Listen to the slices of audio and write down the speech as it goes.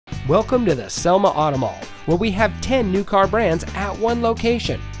Welcome to the Selma Auto Mall, where we have 10 new car brands at one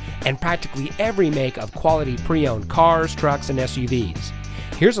location, and practically every make of quality pre-owned cars, trucks, and SUVs.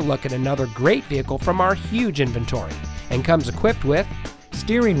 Here's a look at another great vehicle from our huge inventory, and comes equipped with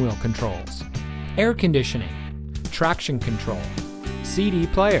steering wheel controls, air conditioning, traction control, CD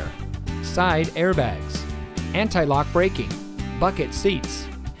player, side airbags, anti-lock braking, bucket seats,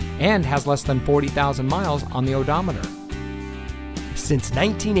 and has less than 40,000 miles on the odometer. Since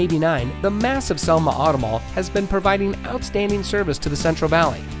 1989, the massive Selma Auto Mall has been providing outstanding service to the Central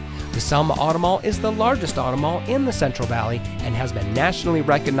Valley. The Selma Auto Mall is the largest auto mall in the Central Valley and has been nationally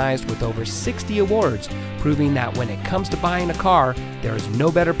recognized with over 60 awards, proving that when it comes to buying a car, there is no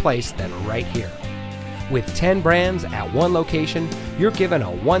better place than right here. With 10 brands at one location, you're given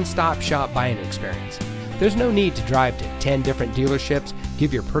a one-stop shop buying experience. There's no need to drive to 10 different dealerships,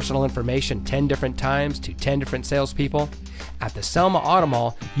 give your personal information 10 different times to 10 different salespeople. At the Selma Auto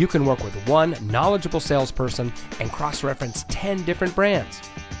Mall, you can work with one knowledgeable salesperson and cross-reference 10 different brands.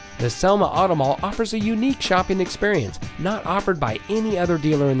 The Selma Auto Mall offers a unique shopping experience not offered by any other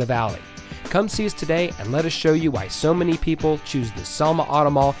dealer in the valley. Come see us today and let us show you why so many people choose the Selma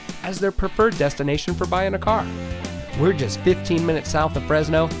Auto Mall as their preferred destination for buying a car. We're just 15 minutes south of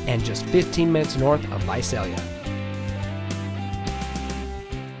Fresno and just 15 minutes north of Visalia.